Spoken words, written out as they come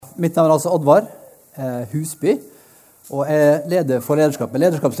Mitt navn er altså Oddvar Husby, og jeg leder for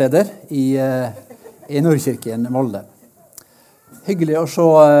lederskapsleder i Nordkirken Molde. Hyggelig å se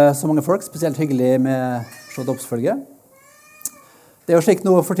så mange folk, spesielt hyggelig med å se dåpsfølge. Det er jo slik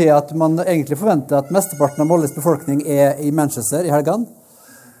nå for tiden at man egentlig forventer at mesteparten av Moldes befolkning er i Manchester i helgene.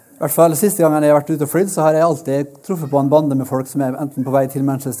 I hvert fall siste gangen jeg har vært ute og flydd, så har jeg alltid truffet på en bande med folk som er enten på vei til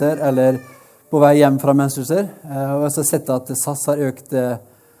Manchester eller på vei hjem fra Manchester. Og jeg har sett at SAS har økt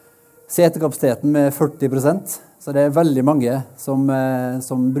setekapasiteten med 40%, så det er veldig mange som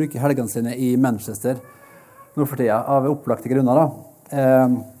bruker helgene sine i Manchester nå for tiden, av opplagte grunner.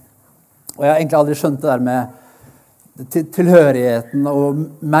 Og jeg har egentlig aldri skjønt det der med tilhørigheten og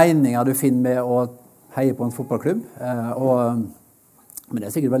meningen du finner med å heie på en fotballklubb. Men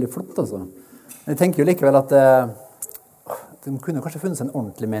det er sikkert veldig flott, altså. Men jeg tenker jo likevel at de kunne kanskje funnet seg en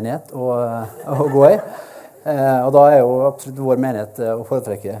ordentlig menighet å gå i. Og da er jo absolutt vår menighet å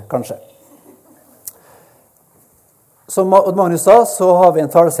foretrekke, kanskje. Som Odd Magnus sa, så har vi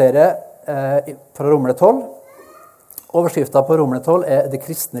en taleserie fra Romerne 12. Overskriften på Romerne 12 er det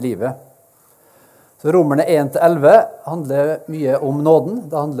kristne livet. Så Romerne 1-11 handler mye om nåden.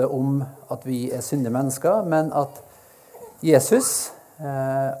 Det handler om at vi er syndige mennesker, men at Jesus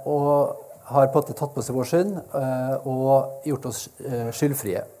og har på en måte tatt på seg vår synd og gjort oss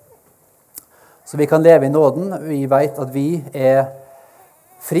skyldfrie. Så vi kan leve i nåden. Vi vet at vi er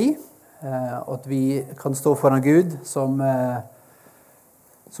fri, og at vi kan stå foran Gud som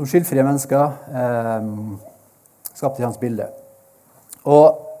skyldfrie mennesker, skapt i hans bilde.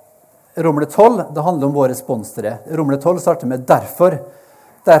 Og Romerne 12, det handler om vår respons til det. Romerne 12 starter med derfor.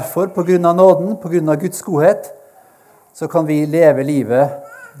 Derfor, på grunn av nåden, på grunn av Guds godhet, så kan vi leve livet,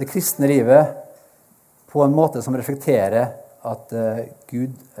 det kristne livet, på en måte som reflekterer at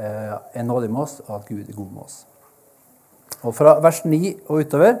Gud er nådig med oss, og at Gud er god med oss. Og fra vers 9 og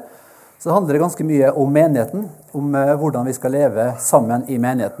utover, så handler det ganske mye om menigheten, om hvordan vi skal leve sammen i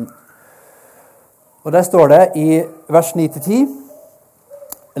menigheten. Og der står det i vers 9-10,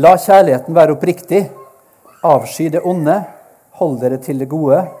 la kjærligheten være oppriktig, avsky det onde, hold dere til det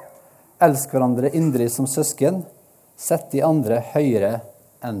gode, elsk hverandre inderlig som søsken, sett de andre høyere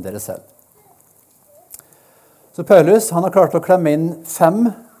enn dere selv. Så Paulus, han har klart å klemme inn 5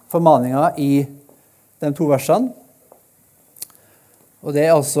 formaninger i de 2 versene. Og det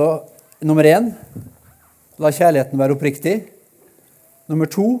er altså nummer 1, la kjærligheten være oppriktig. Nummer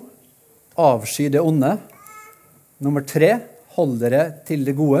 2, avsky det onde. Nummer 3, hold dere til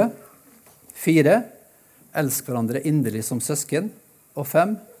det gode. 4, elsk hverandre inderlig som søsken. Og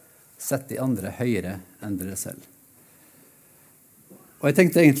 5, sett de andre høyere enn dere selv. Og jeg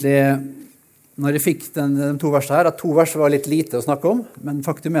tenkte egentlig, når jeg fikk de 2 versene her, at 2 vers var litt lite å snakke om, men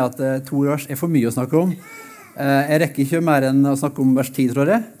faktum er at 2 vers er for mye å snakke om. Jeg rekker ikke mer enn å snakke om vers 10,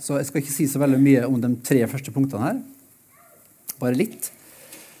 tror jeg, så jeg skal ikke si så veldig mye om de 3 første punktene her. Bare litt.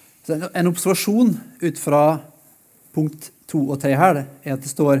 Så en observasjon ut fra punkt 2 og 3 her, er at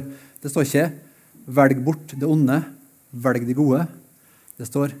det står ikke velg bort det onde, velg det gode. Det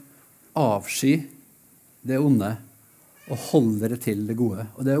står avsky det onde, og hold dere til det gode.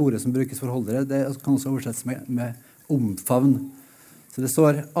 Og det ordet som brukes for hold dere, det kan også oversettes med omfavn. Så det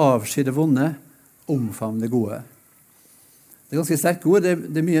står avsky det vonde, omfavn det gode. Det er ganske sterke ord.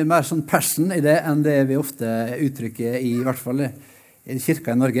 Det er mye mer sånn passion i det enn det vi ofte uttrykker i hvert fall i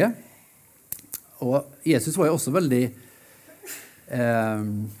kirka i Norge. Og Jesus var jo også veldig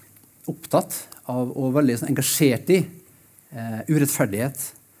opptatt av og veldig sånn, engasjert i urettferdighet.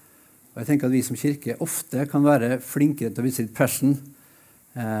 Og jeg tenker at vi som kirke ofte kan være flinkere til å vise litt passion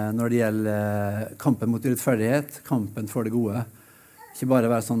når det gjelder kampen mot urettferdighet, kampen for det gode. Ikke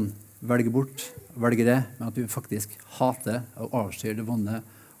bare være sånn, velge bort, velge det, men at vi faktisk hater og avskyr det vonde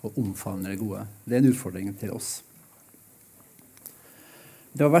og omfavner det gode. Det er en utfordring til oss.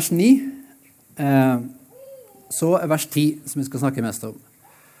 Det var vers 9. Så er vers 10 som vi skal snakke mest om.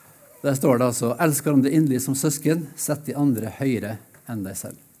 Der står det altså, elsk hverandre inderlig som søsken, sett de andre høyere enn deg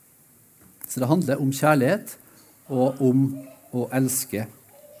selv. Så det handler om kjærlighet og om å elske.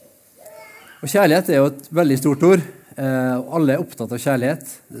 Og kjærlighet er jo et veldig stort ord. Alle er opptatt av kjærlighet.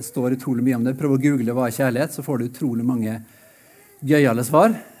 Det står utrolig mye om det. Prøv å google hva er kjærlighet, så får du utrolig mange gøyale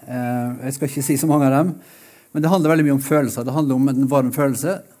svar. Jeg skal ikke si så mange av dem, men det handler veldig mye om følelser. Det handler om en varm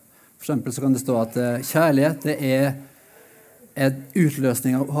følelse. For eksempel så kan det stå at kjærlighet det er en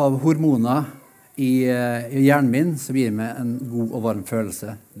utløsning av hormoner i hjernen min som gir meg en god og varm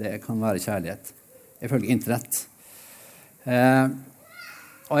følelse. Det kan være kjærlighet, ifølge internett.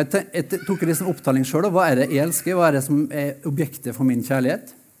 Og jeg tok en opptelling selv, hva er det jeg elsker? Hva er det som er objektet for min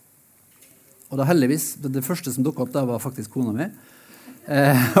kjærlighet? Og da heldigvis, det første som dukket opp da var faktisk kona mi.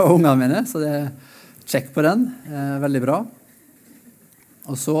 og ungene mine, så det sjekk på den. Veldig bra.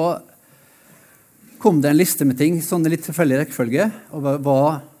 Og så kom det en liste med ting, sånn litt tilfeldig rekkefølge, og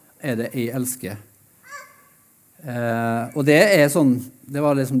hva er det jeg elsker? Og det sånn, det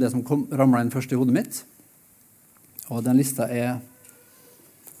var liksom det som ramlet inn først i hodet mitt. Og den lista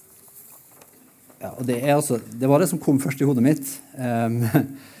og det var det som kom først i hodet mitt.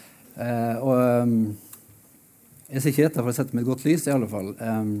 Jeg ser ikke dette for å sette meg et godt lys, i alle fall.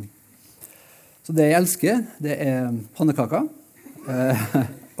 Så det jeg elsker, det pannekaker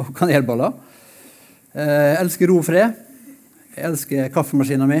og kanelballer. Jeg elsker ro og fred. Jeg elsker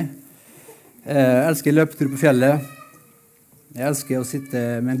kaffemaskinen min. Jeg elsker løpetur på fjellet. Jeg elsker å sitte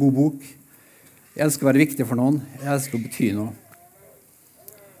med en god bok. Jeg elsker å være viktig for noen. Jeg elsker å bety noe.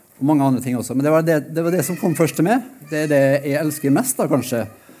 Og mange andre ting også. Men det var det som kom først til meg. Det det jeg elsker mest da, kanskje,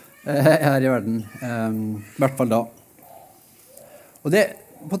 her i verden. I hvert fall da. Og det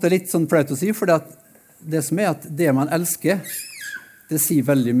på en måte litt sånn flaut å si, for det som at det man elsker, det sier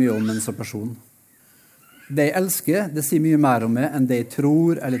veldig mye om en som person. Det jeg elsker, det sier mye mer om meg enn det jeg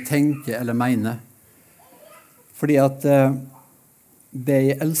tror, eller tenker, eller mener. Fordi at det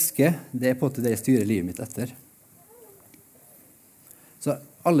jeg elsker, det på en måte det jeg styrer livet mitt etter. Så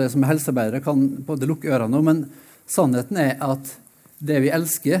alle som helsearbeidere kan både lukke ørene nå, men sannheten at det vi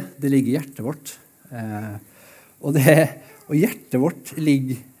elsker, det ligger i hjertet vårt. Og hjertet vårt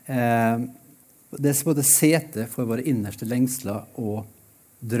ligger det både sete for våre innerste lengsler og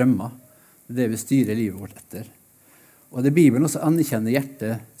drømmer. Det vi styrer livet vårt etter. Og det Bibelen også anerkjenner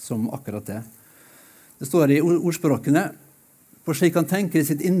hjertet som akkurat det. Det står i ordspråkene, for slik han tenker i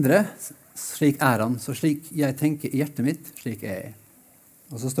sitt indre, slik han. Så slik jeg tenker i hjertet mitt, slik jeg.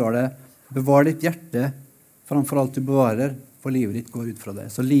 Og så står det, bevar ditt hjerte framfor alt du bevarer, for livet ditt går ut fra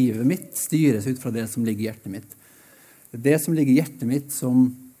det. Så livet mitt styres ut fra det som ligger i hjertet mitt. Det som ligger i hjertet mitt som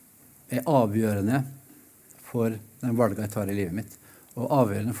avgjørende for den valget jeg tar i livet mitt. Og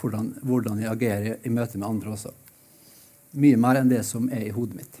avgjørende for hvordan jeg agerer i møte med andre også. Mye mer enn det som i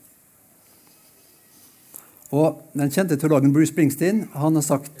hodet mitt. Og den kjente teologen Bruce Springsteen, han har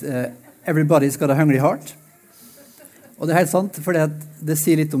sagt «Everybody's got a hungry heart». Og det helt sant, for det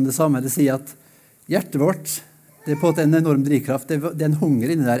sier litt om det samme. Det sier at hjertet vårt, det på en enorm drivkraft. Det en hunger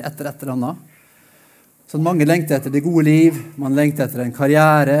inni der etter et eller annet. Så mange lengter etter det gode liv, man lengter etter en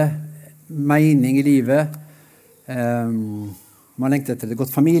karriere, mening i livet, man lengter etter et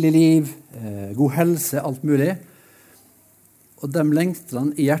godt familieliv, god helse, alt mulig. Og de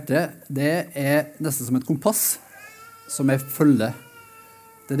lengtene i hjertet, det nesten som et kompass som jeg følger.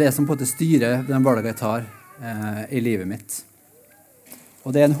 Det det som på en måte styrer den valget jeg tar i livet mitt.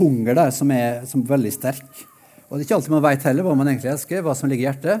 Og det en hunger der som som veldig sterk. Og det ikke alltid man vet heller hva man egentlig elsker, hva som ligger i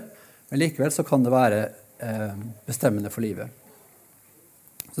hjertet, men likevel så kan det være bestemmende for livet.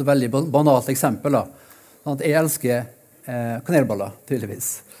 Så et veldig banalt eksempel da. Sånn at jeg elsker kanelballer,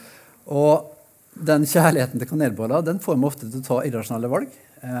 tydeligvis. Og den kjærligheten til kanelballer, den får meg ofte til å ta irrasjonelle valg.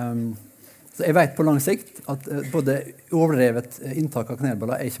 Så jeg vet på lang sikt at både overdrevet inntak av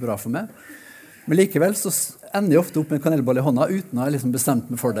kanelballer ikke bra for meg. Men likevel så ender jeg ofte opp med en kanelball i hånda uten å ha liksom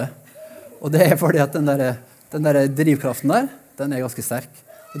bestemt meg for det. Og det fordi at den der drivkraften der, den ganske sterk.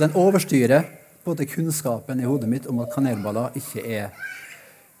 Og den overstyrer både kunnskapen i hodet mitt om at kanelballer ikke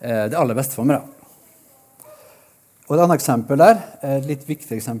det aller beste for meg. Og et annet eksempel der, et litt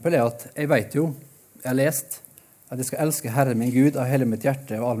viktig eksempel, at jeg vet jo, jeg har lest, at jeg skal elske Herren min Gud av hele mitt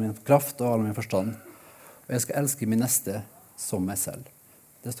hjerte og all min kraft og all min forstand. Og jeg skal elske min neste som meg selv.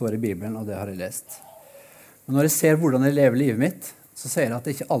 Det står i Bibelen, og det har jeg lest. Men når jeg ser hvordan jeg lever livet mitt, så ser jeg at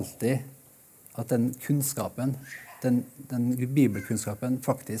det ikke alltid at den kunnskapen, den bibelkunnskapen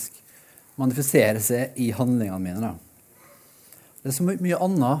faktisk manifesterer seg i handlingene mine. Det så mye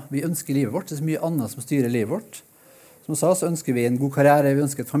annet vi ønsker i livet vårt, det så mye annet som styrer livet vårt. Som jeg sa, så ønsker vi en god karriere, vi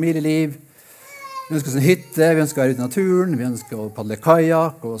ønsker et familieliv, vi ønsker en hytte, vi ønsker å være ute i naturen, vi ønsker å padle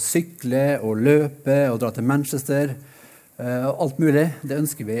kajak, og sykle, og løpe, og dra til Manchester, alt mulig, det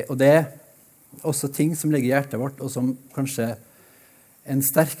ønsker vi. Og det også ting som ligger i hjertet vårt, og som kanskje en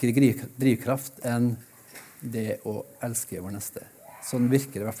sterkere drivkraft enn det å elske vår neste. Sånn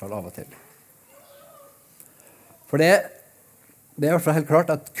virker det i hvert fall av og til. For det i hvert fall helt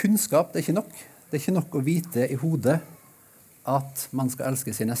klart at kunnskap, det ikke nok. Det ikke nok å vite i hodet at man skal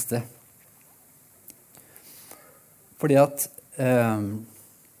elske sin neste. Fordi at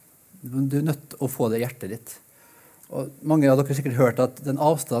du nødt til å få det i hjertet ditt. Og mange av dere har sikkert hørt at den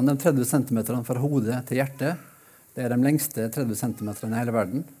avstanden, de 30 centimeterne fra hodet til hjertet, det de lengste 30 centimeterne i hele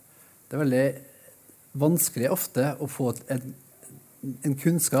verden. Det veldig vanskelig ofte å få en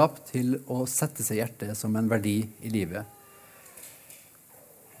kunnskap til å sette seg i hjertet som en verdi i livet.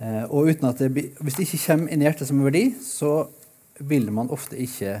 Og uten at hvis det ikke kommer inn i hjertet som en verdi, så vil man ofte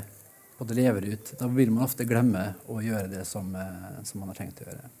ikke leve det ut. Da vil man ofte glemme å gjøre det som man har tenkt å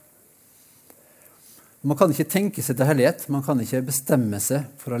gjøre. Man kan ikke tenke seg til hellighet. Man kan ikke bestemme seg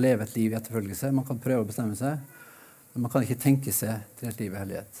for å leve et liv i etterfølgelse. Man kan prøve å bestemme seg, men man kan ikke tenke seg til et liv i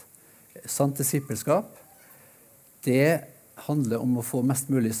hellighet. Sant disippelskap, det handler om å få mest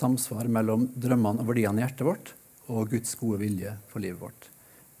mulig samsvar mellom drømmene og verdiene i hjertet vårt og Guds gode vilje for livet vårt.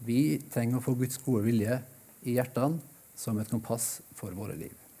 Vi trenger å få Guds gode vilje i hjertene som et kompass for våre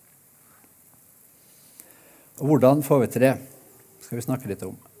liv. Og hvordan får vi til det? Skal vi snakke litt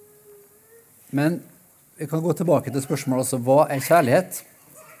om. Men vi kan gå tilbake til spørsmålet også, hva er kjærlighet?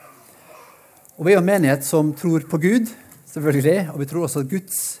 Og vi er en menighet som tror på Gud, selvfølgelig, og vi tror også at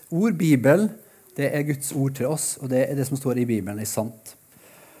Guds ord, Bibelen, det er Guds ord til oss, og det er det som står i Bibelen, er sant.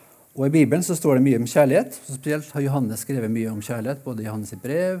 Og i Bibelen så står det mye om kjærlighet, så spesielt har Johannes skrevet mye om kjærlighet, både i Johannes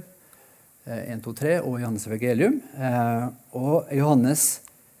brev, 1, 2, 3, og i Johannes evangelium. Og i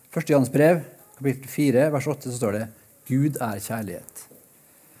 1. Johannes brev, kapittel 4, vers 8, så står det, Gud er kjærlighet.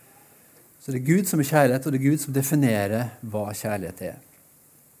 Så det er Gud som er kjærlighet, og det er Gud som definerer hva kjærlighet er.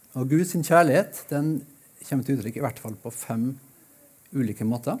 Og Guds kjærlighet, den kommer til uttrykk i hvert fall på 5 ulike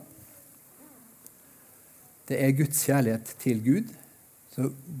måter. Det er Guds kjærlighet til Gud. Så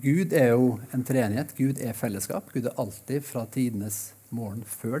Gud er jo en treenighet. Gud er fellesskap. Gud er alltid fra tidenes morgen,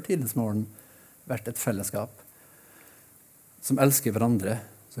 før tidenes morgen, vært et fellesskap som elsker hverandre.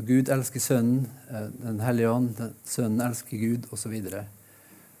 Så Gud elsker Sønnen, den hellige ånd, Sønnen elsker Gud, og så videre.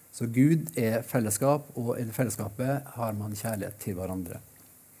 Så Gud er fellesskap, og i fellesskapet har man kjærlighet til hverandre.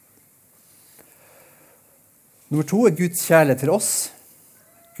 Nummer 2 er Guds kjærlighet til oss.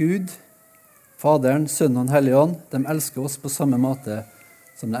 Gud, Faderen, Sønnen og den hellige ånd, de elsker oss på samme måte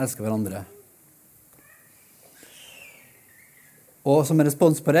som de elsker hverandre. Og som en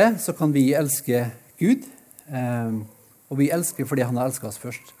respons på det, så kan vi elske Gud, og vi elsker fordi han har elsket oss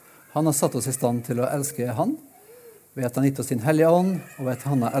først. Han har satt oss i stand til å elske han, ved at han har gitt oss sin hellige ånd, og ved at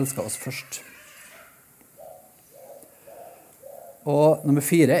han har elsket oss først. Og nummer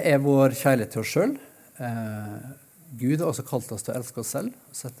 4 er vår kjærlighet til oss selv. Gud har også kalt oss til å elske oss selv,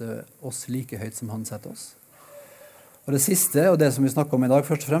 og sette oss like høyt som han setter oss. Og det siste, og det som vi snakker om i dag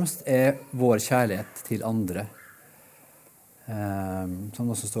først og fremst, er vår kjærlighet til andre, som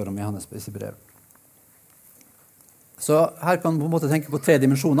det også står om i Johannes brev. Så her kan man på en måte tenke på 3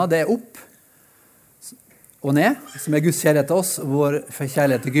 dimensjoner. Det er opp og ned, som er Guds kjærlighet til oss, vår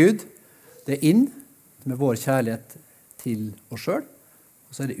kjærlighet til Gud. Det er inn, som er vår kjærlighet til oss selv,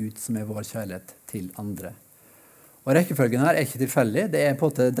 og så er det ut, som er vår kjærlighet til andre. Og rekkefølgen her er ikke tilfeldig. Det er på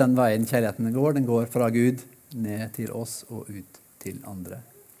en måte den veien kjærligheten går. Den går fra Gud ned til oss og ut til andre.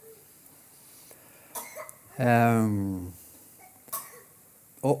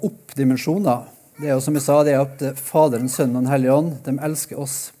 Og opp-dimensjonen da, det er jo som jeg sa, det er at Faderen, Sønnen og den hellige ånd, de elsker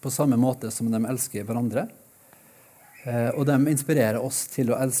oss på samme måte som de elsker hverandre. Og de inspirerer oss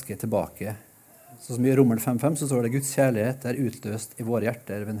til å elske tilbake. Så som i Romerne 5:5 så står det Guds kjærlighet er utløst i våre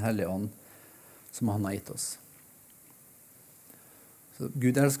hjerter ved den hellige ånd som han har gitt oss. Så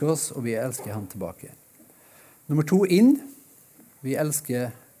Gud elsker oss, og vi elsker han tilbake. Nummer 2 inn. Vi elsker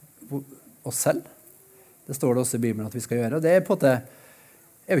oss selv. Det står det også i Bibelen at vi skal gjøre. Og det er på en måte,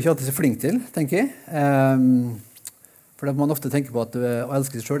 er vi ikke alltid så flink til, tenker jeg. For man ofte tenker på at å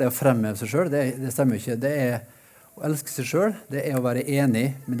elske seg selv er å fremheve seg selv. Det stemmer ikke. Det er å elske seg selv, det er å være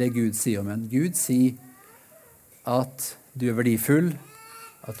enig med det Gud sier om en. Gud sier at du er verdifull,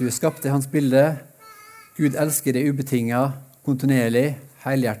 at du er skapt i hans bilde. Gud elsker deg ubetinget, kontinuerlig,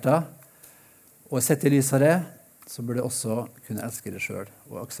 helhjertet. Og sett i lys av det, så bør du også kunne elske deg selv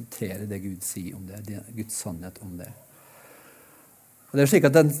og akseptere det Gud sier om det, Guds sannhet om det. Og det er slik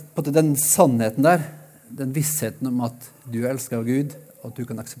at den sannheten der, den vissheten om at du er elsket av Gud, og at du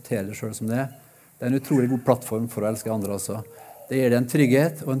kan akseptere deg selv som det er en utrolig god plattform for å elske andre også. Det gir deg en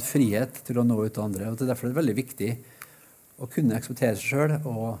trygghet og en frihet til å nå ut til andre, og derfor er det veldig viktig å kunne akseptere seg selv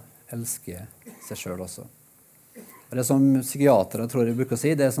og elske seg selv også. Og det som psykiatere tror jeg bruker å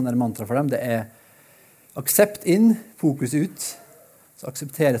si, det er sånn der mantra for dem, det er aksept inn, fokus ut. Så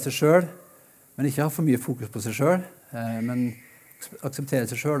akseptere seg selv, men ikke ha for mye fokus på seg selv, men akseptere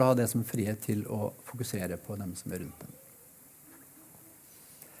seg selv og ha det som frihet til å fokusere på dem som er rundt dem.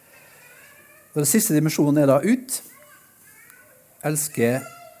 Og den siste dimensjonen er da ut. Elske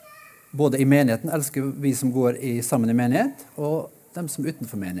både i menigheten, elske vi som går sammen i menighet, og dem som er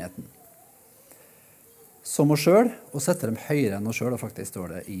utenfor menigheten. Som oss selv, og sette dem høyere enn oss selv, og faktisk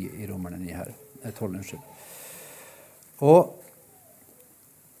står det i Romerne 9 her. 12. Og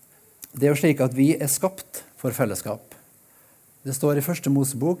det er jo slik at vi er skapt for fellesskap. Det står i første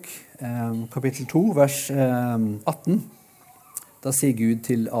Mosebok, kapittel 2, vers 18. Da sier Gud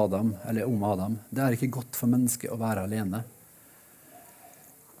til Adam, eller om Adam, det er ikke godt for mennesket å være alene.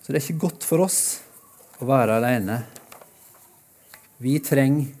 Så det er ikke godt for oss å være alene. Vi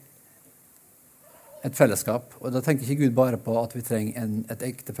trenger et fellesskap, og da tenker ikke Gud bare på at vi trenger et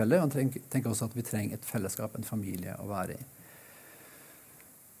ektefelle, han tenker også at vi trenger et fellesskap, en familie å være i.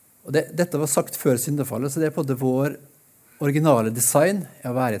 Og dette var sagt før syndefallet, så det er på det vår originale design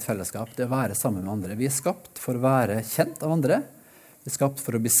å være i et fellesskap, det å være sammen med andre. Vi er skapt for å være kjent av andre, vi er skapt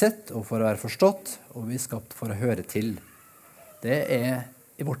for å bli sett og for å være forstått, og vi er skapt for å høre til. Det er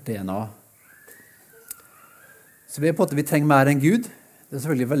i vårt DNA. Så vi trenger mer enn Gud. Det er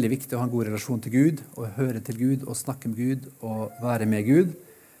selvfølgelig veldig viktig å ha en god relasjon til Gud, og høre til Gud, og snakke med Gud, og være med Gud.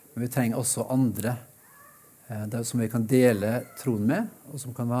 Men vi trenger også andre som vi kan dele troen med, og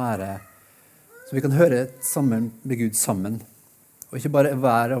som vi kan høre sammen med Gud sammen. Og ikke bare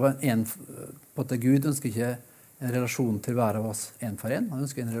hver av en på at Gud ønsker ikke en relasjon til hver av oss en for en, han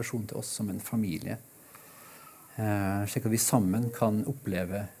ønsker en relasjon til oss som en familie. Slik at vi sammen kan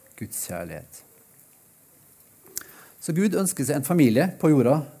oppleve Guds kjærlighet. Så Gud ønsker seg en familie på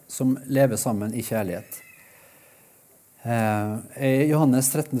jorda som lever sammen i kjærlighet. I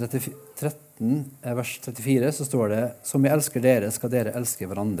Johannes 13, vers 34, så står det, som jeg elsker dere, skal dere elske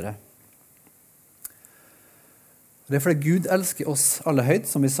hverandre. Det er fordi Gud elsker oss alle høyt,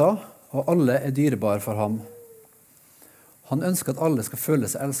 som vi sa, og alle er dyrebare for ham. Han ønsker at alle skal føle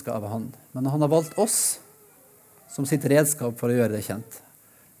seg elsket av han, men han har valgt oss som sitt redskap for å gjøre det kjent.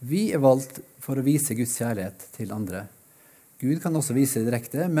 Vi er valgt for å vise Guds kjærlighet til andre. Gud kan også vise det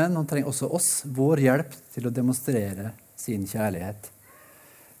direkte, men han trenger også oss, vår hjelp til å demonstrere sin kjærlighet.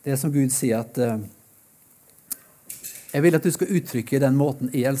 Det er som Gud sier at jeg vil at du skal uttrykke den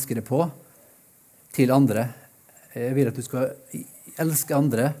måten jeg elsker deg på til andre. Jeg vil at du skal elske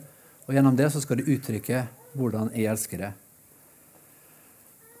andre, og gjennom det så skal du uttrykke hvordan jeg elsker deg.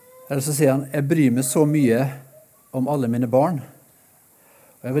 Eller så sier han, jeg bryr meg så mye om alle mine barn,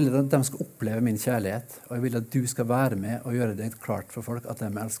 og jeg vil at de skal oppleve min kjærlighet, og jeg vil at du skal være med og gjøre det klart for folk at de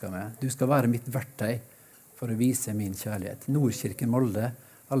elsker meg. Du skal være mitt verktøy for å vise min kjærlighet. Nordkirken Molde,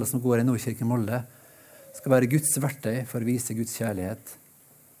 alle som går i Nordkirken Molde, skal være Guds verktøy for å vise Guds kjærlighet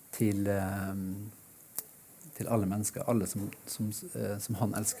til alle mennesker, alle som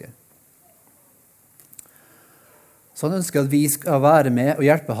han elsker. Så han ønsker at vi skal være med og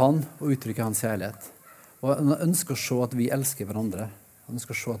hjelpe han og uttrykke hans kjærlighet. Og han ønsker å se at vi elsker hverandre. Han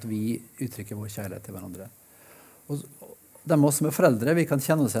ønsker å se at vi uttrykker vår kjærlighet til hverandre. Og de av oss som er foreldre, vi kan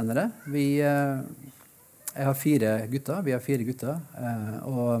kjenne oss senere. Jeg har 4 gutter, vi har 4 gutter,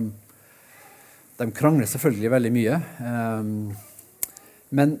 og de krangler selvfølgelig veldig mye.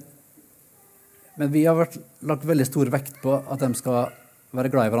 Men vi har lagt veldig stor vekt på at de skal være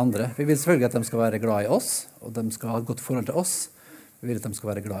glad i hverandre. Vi vil selvfølgelig at de skal være glad i oss, og de skal ha et godt forhold til oss. Vi vil at de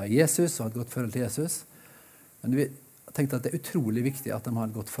skal være glad i Jesus og ha et godt forhold til Jesus. Men vi tenkte at det er utrolig viktig at de har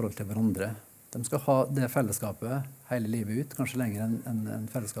et godt forhold til hverandre. De skal ha det fellesskapet hele livet ut, kanskje lenger enn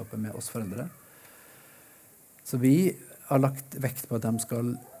fellesskapet med oss foreldre. Så vi har lagt vekt på at de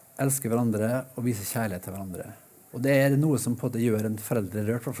skal elske hverandre og vise kjærlighet til hverandre. Og det er noe som på en måte gjør en foreldre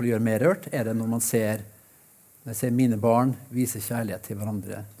rørt, i hvert fall gjør mer rørt, er det når jeg ser mine barn vise kjærlighet til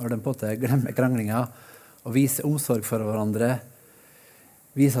hverandre. Når de på en måte glemmer kranglinga og viser omsorg for hverandre,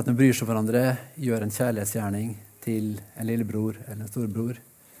 viser at de bryr seg om hverandre, gjør en kjærlighetsgjerning til en lillebror eller en storbror,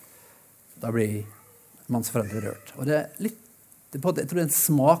 da blir manns foreldre rørt. Og det er litt jeg tror det er en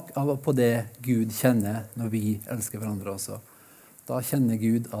smak på det Gud kjenner når vi elsker hverandre også. Da kjenner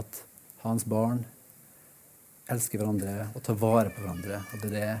Gud at hans barn elsker hverandre og tar vare på hverandre, og det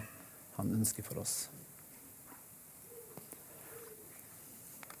er det han ønsker for oss.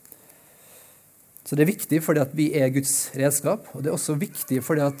 Så det er viktig fordi at vi er Guds redskap, og det er også viktig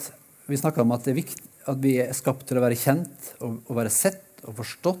fordi at vi snakker om at det er viktig at vi er skapt til å være kjent, og være sett og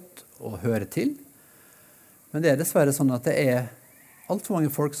forstått og høre til. Men det er dessverre sånn at det er alt for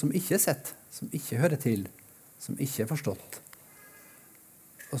mange folk som ikke er sett, som ikke hører til, som ikke er forstått,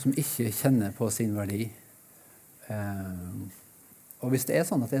 og som ikke kjenner på sin verdi. Og hvis det er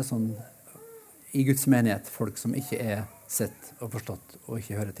sånn at det er sånn i Guds menighet, folk som ikke er sett og forstått og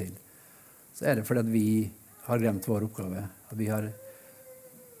ikke hører til, så er det fordi at vi har glemt vår oppgave, at vi har på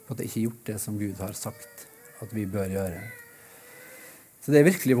en måte ikke gjort det som Gud har sagt at vi bør gjøre. Så det er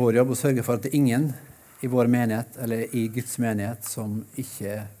virkelig vår jobb å sørge for at det er ingen i vår menighet, eller i Guds menighet, som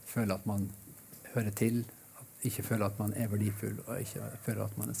ikke føler at man hører til, ikke føler at man er verdifull, og ikke føler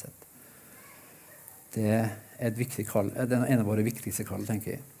at man er sett. Det er et viktig kall, det er en av våre viktigste kall,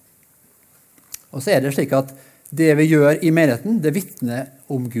 tenker jeg. Og så er det slik at det vi gjør i menigheten, det vitner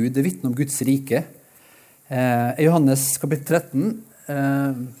om Gud, det vitner om Guds rike. I Johannes kapittel 13,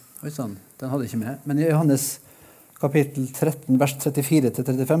 den hadde jeg ikke med, men i Johannes kapittel 13, vers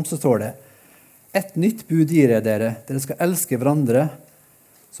 34-35, så står det: Et nytt bud gir jeg dere, dere skal elske hverandre.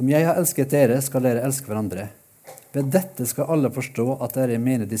 Som jeg har elsket dere, skal dere elske hverandre. Ved dette skal alle forstå at dere er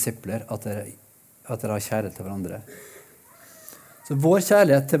mine disipler, at dere har kjærlighet til hverandre. Så vår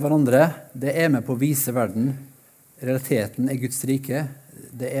kjærlighet til hverandre, det er med på å vise verden realiteten i Guds rike.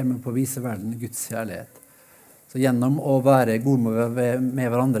 Det er med på å vise verden Guds kjærlighet. Så gjennom å være gode med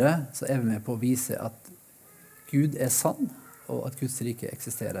hverandre, så er vi med på å vise at Gud er sann, og at Guds rike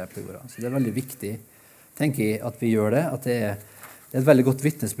eksisterer på jorda. Så det er veldig viktig, tenker jeg, at vi gjør det, at det er et veldig godt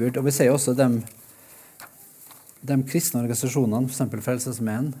vitnesbyrd. Og vi ser også de kristne organisasjonene, for eksempel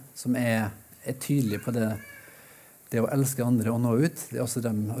Frelsesarmeen, som er tydelige på det å elske andre og nå ut. Det er også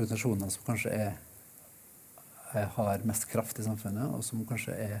de organisasjonene som kanskje har mest kraft i samfunnet, og som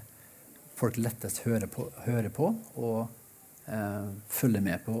kanskje folk lettest hører på og følger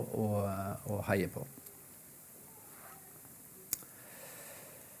med på og heier på.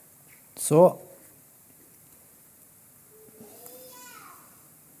 Så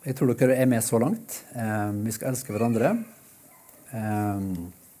jeg tror dere er med så langt. Vi skal elske hverandre.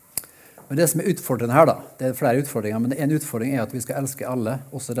 Men det som er utfordrende her, det er flere utfordringer, men en utfordring er at vi skal elske alle,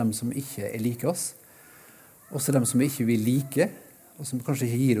 også dem som ikke er like oss. Også dem som vi ikke vil like, og som kanskje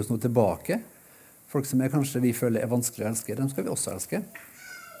ikke gir oss noe tilbake. Folk som kanskje vi føler er vanskelig å elske, dem skal vi også elske.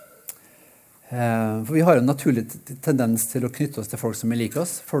 For vi har en naturlig tendens til å knytte oss til folk som er like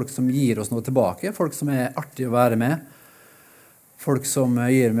oss, folk som gir oss noe tilbake, folk som er artig å være med, folk som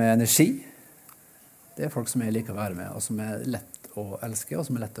gir meg energi. Det er folk som jeg liker å være med, og som er lett å elske, og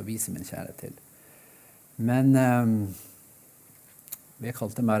som er lett å vise min kjærlighet til. Men vi er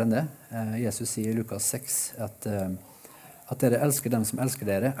kalt det mer enn det. Jesus sier i Lukas 6 at dere elsker dem som elsker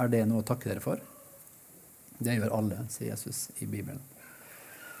dere. Er det noe å takke dere for? Det gjør alle, sier Jesus i Bibelen.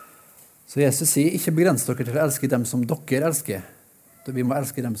 Så Jesus sier, ikke begrens dere til å elske dem som dere elsker. Vi må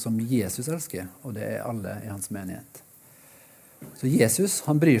elske dem som Jesus elsker, og det er alle i hans menighet. Så Jesus,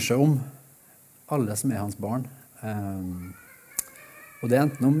 han bryr seg om alle som er hans barn. Og det er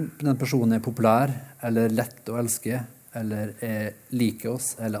enten om den personen er populær, eller lett å elske, eller er like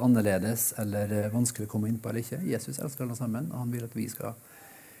oss, eller annerledes, eller vanskelig å komme inn på eller ikke. Jesus elsker alle sammen, og han vil at vi skal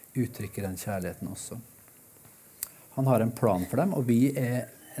uttrykke den kjærligheten også. Han har en plan for dem, og vi er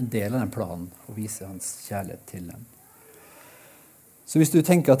en del av den planen å vise hans kjærlighet til dem. Så hvis du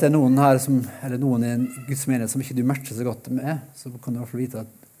tenker at det er noen her eller noen i en Guds menighet som ikke du matcher så godt med, så kan du i hvert fall vite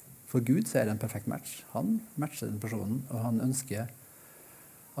at for Gud så er det en perfekt match. Han matcher den personen, og han ønsker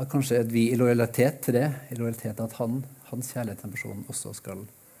at kanskje vi i lojalitet til det, i lojalitet at hans kjærlighet til den personen også skal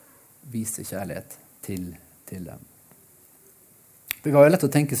vise kjærlighet til dem. Det var jo lett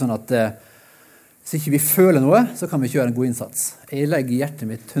å tenke sånn at hvis ikke vi føler noe, så kan vi ikke gjøre en god innsats. Jeg legger hjertet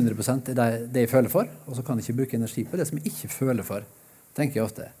mitt 100% i det jeg føler for, og så kan jeg ikke bruke energi på det som jeg ikke føler for, tenker jeg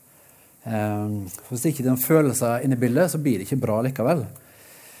ofte. For hvis ikke det er noen følelser inne i bildet, så blir det ikke bra likevel.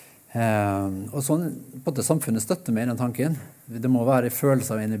 Og sånn, både samfunnet støtter meg i den tanken. Det må være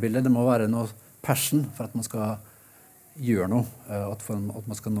følelser inne i bildet, det må være noe passion for at man skal gjøre noe, at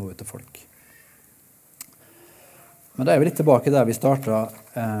man skal nå ut til folk. Men da er vi litt tilbake der vi startet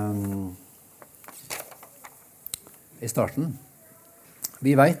i starten.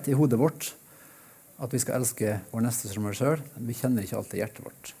 Vi vet i hodet vårt at vi skal elske vår neste som oss selv, men vi kjenner ikke alltid hjertet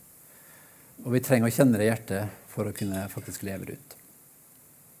vårt. Og vi trenger å kjenne det hjertet for å kunne faktisk leve det ut.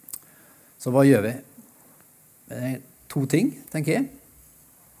 Så hva gjør vi? Det er 2 ting, tenker jeg.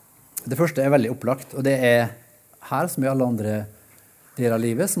 Det første er veldig opplagt, og det er her som i alle andre deler av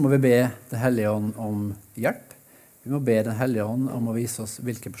livet, så må vi be Den hellige ånd om hjelp. Vi må be Den hellige ånd om å vise oss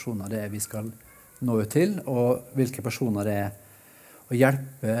hvilke personer det er vi skal nå ut til, og hvilke personer det er å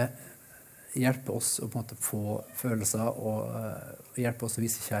hjelpe oss å på en måte få følelser og hjelpe oss å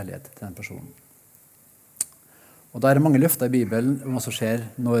vise kjærlighet til den personen. Og da er det mange løfter i Bibelen om hva som skjer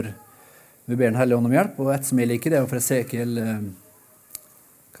når vi ber Den hellige ånd om hjelp, og et som jeg liker, det er fra Esekiel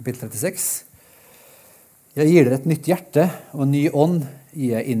kapittel 36. Jeg gir dere et nytt hjerte, og en ny ånd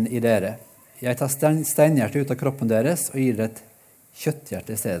gir jeg inn i dere. Jeg tar steinhjertet ut av kroppen deres, og gir dere et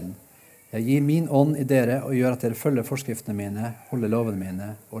kjøtthjerte i stedet. Jeg gir min ånd i dere, og gjør at dere følger forskriftene mine, holder lovene mine,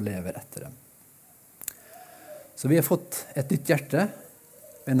 og lever etter dem. Så vi har fått et nytt hjerte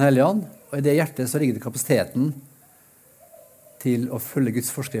ved Den hellige ånd, og i det hjertet så ligger det kapasiteten til å følge Guds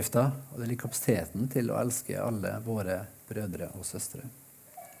forskrifter, og det ligger kapasiteten til å elske alle våre brødre og søstre.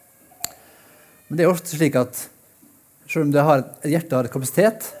 Men det er ofte slik at selv om hjertet har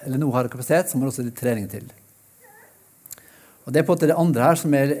kapasitet, eller noe har kapasitet, så må det også litt trening til. Og det på en måte det andre her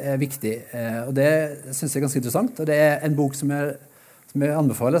som er viktig, og det synes jeg er ganske interessant. Og det er en bok som jeg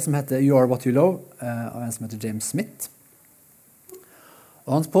anbefaler, som heter You Are What You Love, av en som heter James Smith.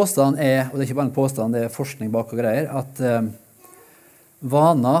 Og hans påstand er, og det er ikke bare en påstand, det er forskning bak og greier, at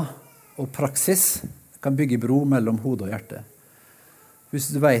vaner og praksis kan bygge bro mellom hode og hjerte.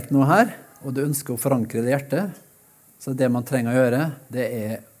 Hvis du vet noe her, og du ønsker å forankre det i hjertet, så det man trenger å gjøre, det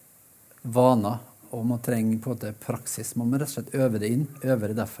er vaner, og man trenger på en måte praksis. Man må rett og slett øve det inn, øve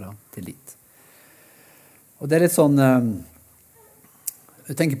det derfra til dit. Og det er litt sånn,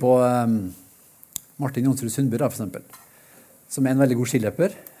 jeg tenker på Martin Jonsrud Sundby da, for eksempel, som er en veldig god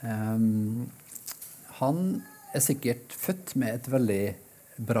skiløper. Han er sikkert født med et veldig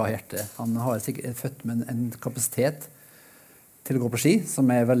bra hjerte. Han har sikkert født med en kapasitet til å gå på ski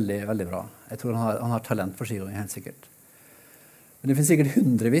som er veldig, veldig bra. Jeg tror han har talent for skigåing, helt sikkert. Men det finnes sikkert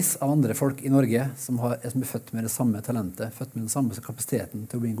hundrevis av andre folk i Norge som er født med det samme talentet, født med den samme kapasiteten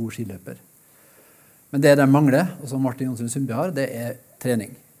til å bli en god skiløper. Men det de mangler, og som Martin Jonsrud Sundby har, det er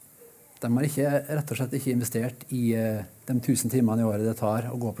trening. De har rett og slett ikke investert i de 1000 timene i året det tar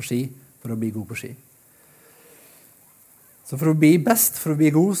å gå på ski for å bli god på ski. Så for å bli best, for å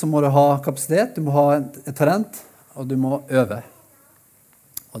bli god, så må du ha kapasitet, du må ha et talent, og du må øve.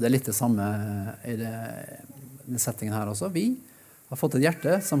 Og det er litt det samme i den settingen her også. Vi har fått et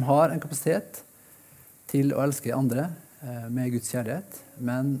hjerte som har en kapasitet til å elske andre med Guds kjærlighet,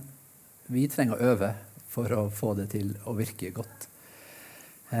 men vi trenger å øve for å få det til å virke godt.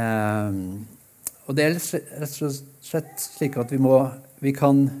 Og det er rett og slett slik at vi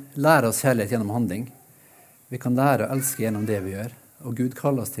kan lære oss kjærlighet gjennom handling. Vi kan lære å elske gjennom det vi gjør, og Gud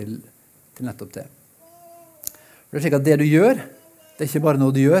kaller oss til nettopp det. For det er slik at det du gjør, det er ikke bare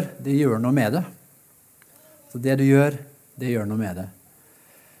noe du gjør, det gjør noe med det. Så det du gjør, det gjør noe med det.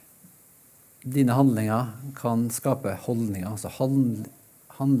 Dine handlinger kan skape holdninger, altså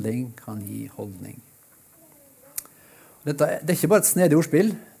handling kan gi holdning. Det er ikke bare et snedig ordspill,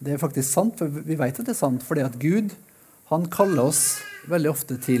 det er faktisk sant, for vi vet at det er sant, fordi at Gud, han kaller oss veldig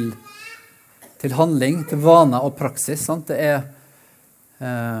ofte til handling, til vaner og praksis, sant? Det er,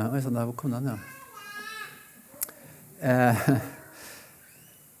 hvor kom den,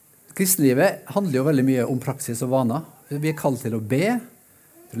 Kristelivet handler jo veldig mye om praksis og vaner. Vi er kalt til å be,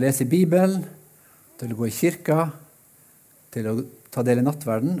 til å lese i Bibelen, til å gå i kirka, til å ta del i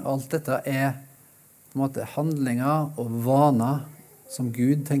nattverden. Alt dette er på en måte handlinger og vaner som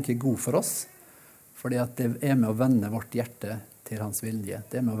Gud tenker god for oss, fordi at det er med å vende vårt hjerte til hans vilje.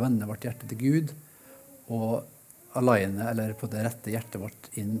 Det er med å vende vårt hjerte til Gud og alene, eller på det rette hjertet vårt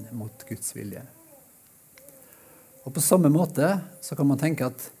inn mot Guds vilje. Og på samme måte så kan man tenke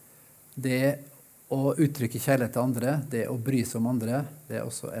at det å uttrykke kjærlighet til andre, det å bry seg om andre, det er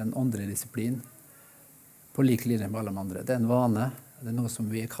også en åndelig disiplin på lik linje med alle andre. Det er en vane, det er noe som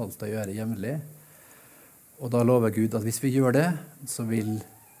vi er kalt til å gjøre jevnlig. Og da lover Gud at hvis vi gjør det, så vil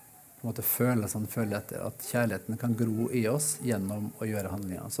på en måte føle etter at kjærligheten kan gro i oss gjennom å gjøre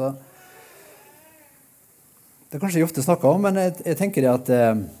handlinger. Så det er kanskje jeg ofte snakker om, men jeg tenker det at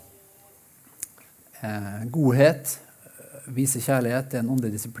godhet, vise kjærlighet, det er en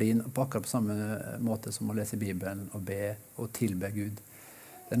åndelig disiplin på akkurat på samme måte som å lese Bibelen og be og tilbe Gud.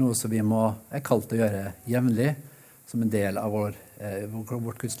 Det er noe som vi er kalt til å gjøre jevnlig som en del av vårt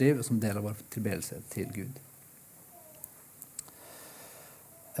Guds liv og som en del av vår tilbedelse til Gud.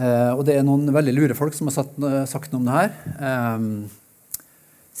 Og det er noen veldig lure folk som har sagt noe om det her.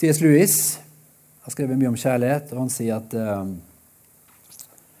 C.S. Lewis har skrevet mye om kjærlighet, og han sier at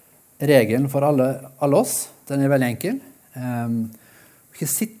regelen for alle oss, den er veldig enkel. Ikke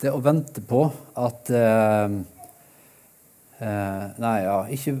sitte og vente på at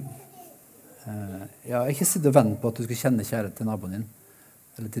ikke sitte og vente på at du skal kjenne kjærlighet til naboen din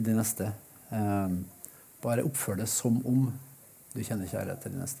eller til din neste. Bare oppfør det som om du kjenner kjærlighet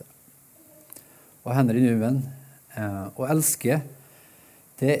til din neste. Og hender i nuven. Å elske,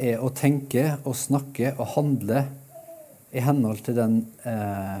 det er å tenke og snakke og handle i henhold til den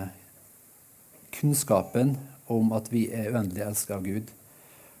kunnskapen om at vi er uendelig elsket av Gud,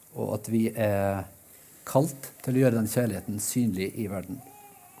 og at vi er kalt til å gjøre den kjærligheten synlig i verden.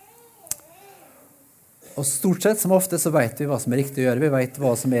 Og stort sett, som ofte, så vet vi hva som er riktig å gjøre. Vi vet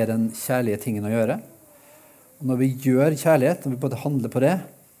hva som er den kjærlige tingen å gjøre. Og når vi gjør kjærlighet, når vi både handler på det,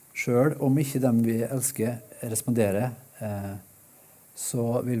 selv om ikke dem vi elsker responderer, så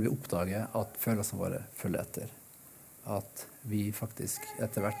vil vi oppdage at følelsene våre følger etter. At vi faktisk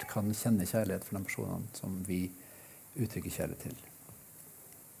etter hvert kan kjenne kjærlighet for de personene som vi uttrykker kjærlighet til.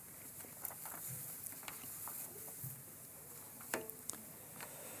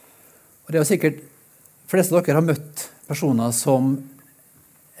 Og det er jo sikkert, fleste av dere har møtt personer som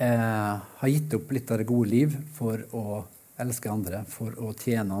har gitt opp litt av det gode liv for å elske andre, for å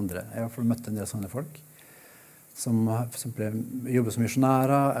tjene andre. Jeg har i hvert fall møtt en del sånne folk som jobber som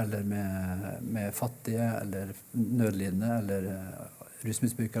misjonærer, eller med fattige, eller nødlidende, eller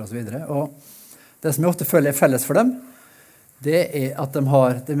rusmisbrukere og så videre. Og det som jeg ofte føler er felles for dem, det er at de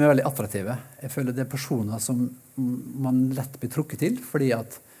er veldig attraktive. Jeg føler det er personer som man lett blir trukket til, fordi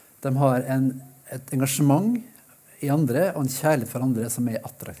at de har et engasjement i andre, og en kjærlighet for andre som er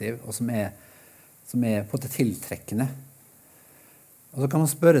attraktiv, og som er på en måte tiltrekkende. Og så kan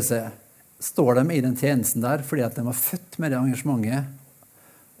man spørre seg, står de i den tjenesten der fordi at de var født med det engasjementet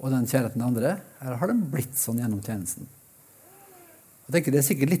og den kjærligheten til andre, eller har de blitt sånn gjennom tjenesten? Jeg tenker det er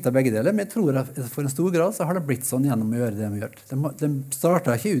sikkert litt av begge deler, men jeg tror at for en stor grad så har det blitt sånn gjennom å gjøre det de har gjort. De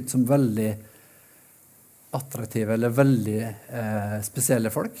startet ikke ut som veldig attraktive eller veldig spesielle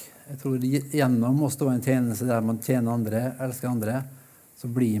folk. Jeg tror gjennom å stå i en tjeneste der man tjener andre, elsker andre, så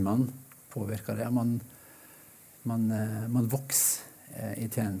blir man påvirket det. Man vokser i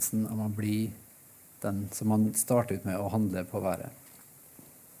tjenesten, og man blir den som man starter ut med å handle på å være.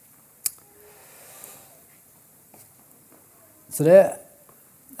 Så det,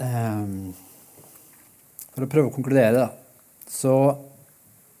 for å prøve å konkludere da, så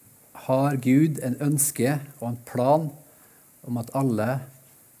har Gud en ønske og en plan om at alle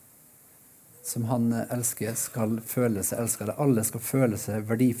som han elsker skal føle seg elsket. Alle skal føle seg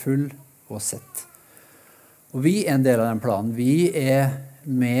verdifull og sett. Og vi er en del av den planen. Vi er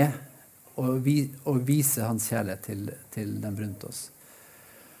med å vise hans kjærlighet til dem rundt oss.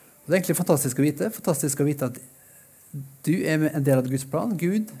 Og det er egentlig fantastisk å vite. Fantastisk å vite at du er en del av Guds plan.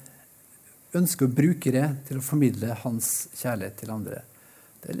 Gud ønsker å bruke det til å formidle hans kjærlighet til andre.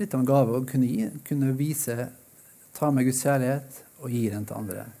 Det er litt av en gave å kunne vise, ta med Guds kjærlighet og gi den til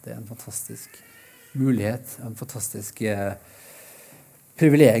andre. Det er en fantastisk mulighet, en fantastisk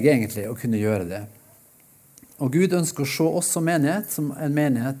privilegie egentlig å kunne gjøre det. Og Gud ønsker å se oss som en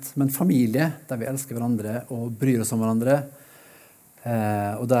menighet, som en familie, der vi elsker hverandre og bryr oss om hverandre,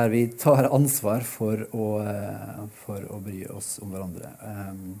 og der vi tar ansvar for å bry oss om hverandre.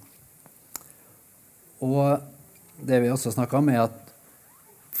 Og det vi også snakker om er at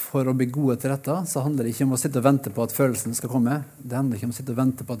for å bli gode til dette, så handler det ikke om å sitte og vente på at følelsen skal komme. Det handler ikke om å sitte og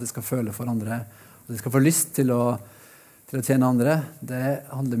vente på at de skal føle for andre, at de skal få lyst til å tjene andre. Det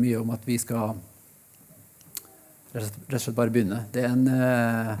handler mye om at vi skal rett og slett bare begynne. Det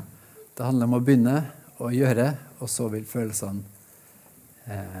handler om å begynne å gjøre, og så vil følelsene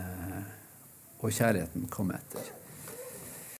og kjærligheten komme etter.